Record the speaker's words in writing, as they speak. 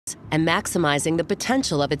interests and maximizing the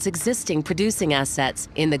potential of its existing producing assets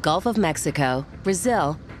in the Gulf of Mexico,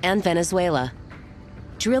 Brazil, and Venezuela.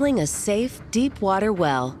 Drilling a safe, deep-water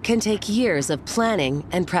well can take years of planning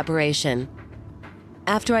and preparation.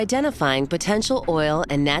 After identifying potential oil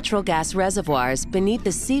and natural gas reservoirs beneath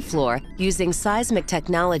the seafloor using seismic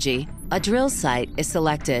technology, a drill site is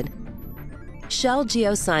selected. Shell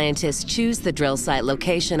geoscientists choose the drill site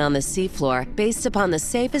location on the seafloor based upon the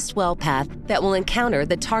safest well path that will encounter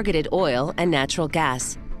the targeted oil and natural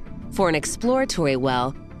gas. For an exploratory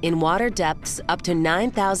well, in water depths up to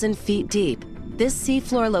 9,000 feet deep, this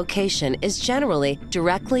seafloor location is generally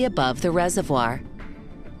directly above the reservoir.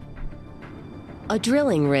 A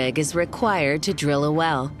drilling rig is required to drill a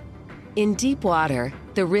well. In deep water,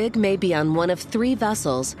 the rig may be on one of three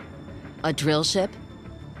vessels: a drill ship,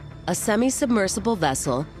 a semi-submersible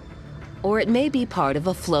vessel, or it may be part of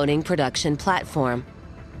a floating production platform.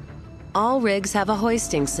 All rigs have a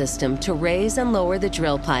hoisting system to raise and lower the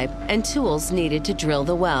drill pipe and tools needed to drill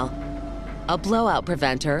the well, a blowout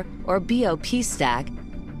preventer or BOP stack,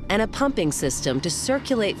 and a pumping system to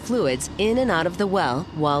circulate fluids in and out of the well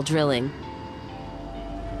while drilling.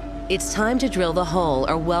 It's time to drill the hole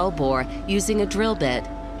or well bore using a drill bit.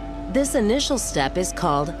 This initial step is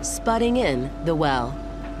called spudding in the well.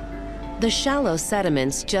 The shallow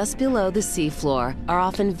sediments just below the seafloor are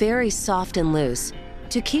often very soft and loose.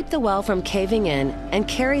 To keep the well from caving in and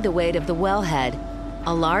carry the weight of the wellhead,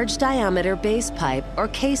 a large diameter base pipe or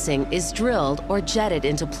casing is drilled or jetted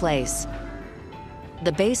into place.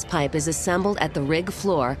 The base pipe is assembled at the rig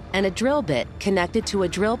floor, and a drill bit connected to a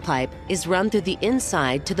drill pipe is run through the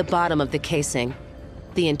inside to the bottom of the casing.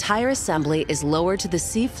 The entire assembly is lowered to the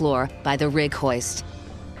seafloor by the rig hoist.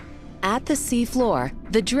 At the seafloor,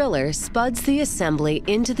 the driller spuds the assembly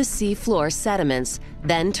into the seafloor sediments,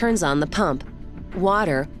 then turns on the pump.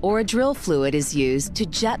 Water or a drill fluid is used to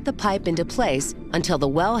jet the pipe into place until the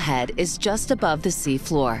wellhead is just above the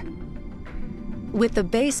seafloor. With the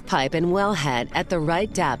base pipe and wellhead at the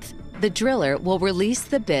right depth, the driller will release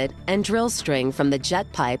the bit and drill string from the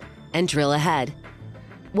jet pipe and drill ahead.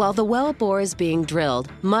 While the well bore is being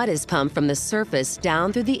drilled, mud is pumped from the surface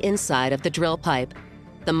down through the inside of the drill pipe.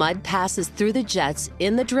 The mud passes through the jets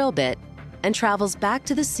in the drill bit and travels back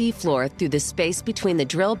to the seafloor through the space between the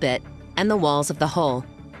drill bit and the walls of the hole.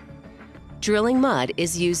 Drilling mud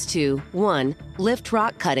is used to 1. Lift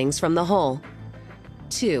rock cuttings from the hole,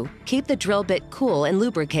 2. Keep the drill bit cool and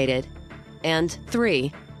lubricated, and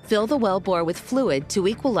 3. Fill the well bore with fluid to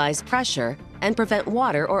equalize pressure and prevent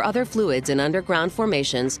water or other fluids in underground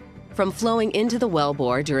formations from flowing into the well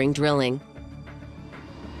bore during drilling.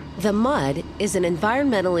 The mud is an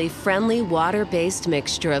environmentally friendly water-based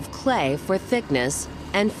mixture of clay for thickness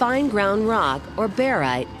and fine ground rock or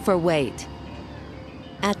barite for weight.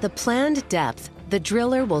 At the planned depth, the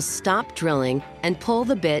driller will stop drilling and pull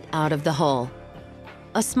the bit out of the hole.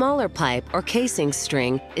 A smaller pipe or casing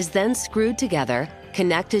string is then screwed together,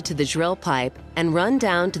 connected to the drill pipe, and run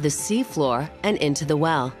down to the seafloor and into the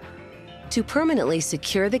well. To permanently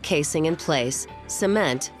secure the casing in place,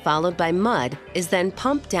 cement, followed by mud, is then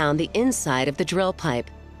pumped down the inside of the drill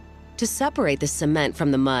pipe. To separate the cement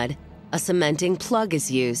from the mud, a cementing plug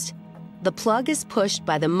is used. The plug is pushed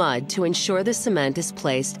by the mud to ensure the cement is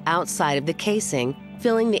placed outside of the casing,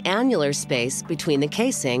 filling the annular space between the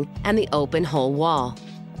casing and the open hole wall.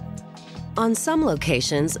 On some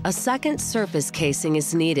locations, a second surface casing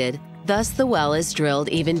is needed, thus the well is drilled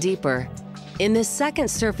even deeper. In this second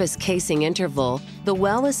surface casing interval, the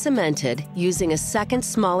well is cemented using a second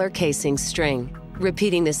smaller casing string,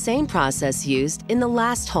 repeating the same process used in the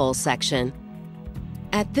last hole section.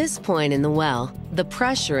 At this point in the well, the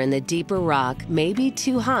pressure in the deeper rock may be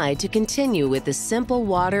too high to continue with the simple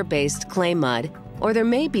water-based clay mud, or there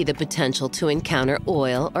may be the potential to encounter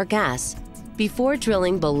oil or gas. Before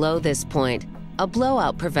drilling below this point, a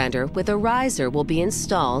blowout preventer with a riser will be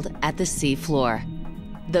installed at the seafloor.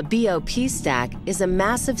 The BOP stack is a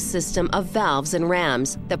massive system of valves and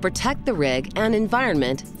rams that protect the rig and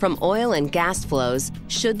environment from oil and gas flows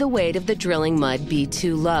should the weight of the drilling mud be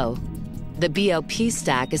too low. The BOP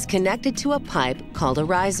stack is connected to a pipe called a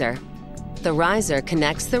riser. The riser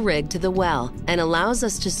connects the rig to the well and allows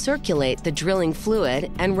us to circulate the drilling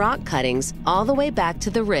fluid and rock cuttings all the way back to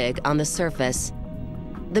the rig on the surface.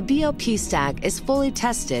 The BOP stack is fully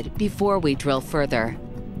tested before we drill further.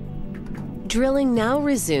 Drilling now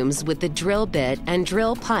resumes with the drill bit and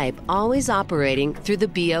drill pipe always operating through the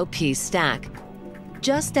BOP stack.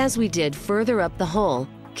 Just as we did further up the hole,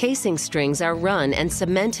 casing strings are run and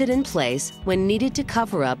cemented in place when needed to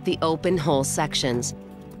cover up the open hole sections.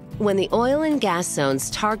 When the oil and gas zones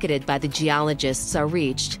targeted by the geologists are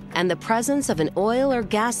reached and the presence of an oil or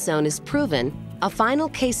gas zone is proven, a final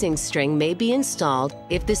casing string may be installed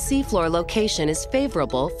if the seafloor location is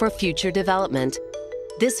favorable for future development.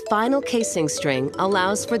 This final casing string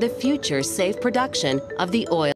allows for the future safe production of the oil.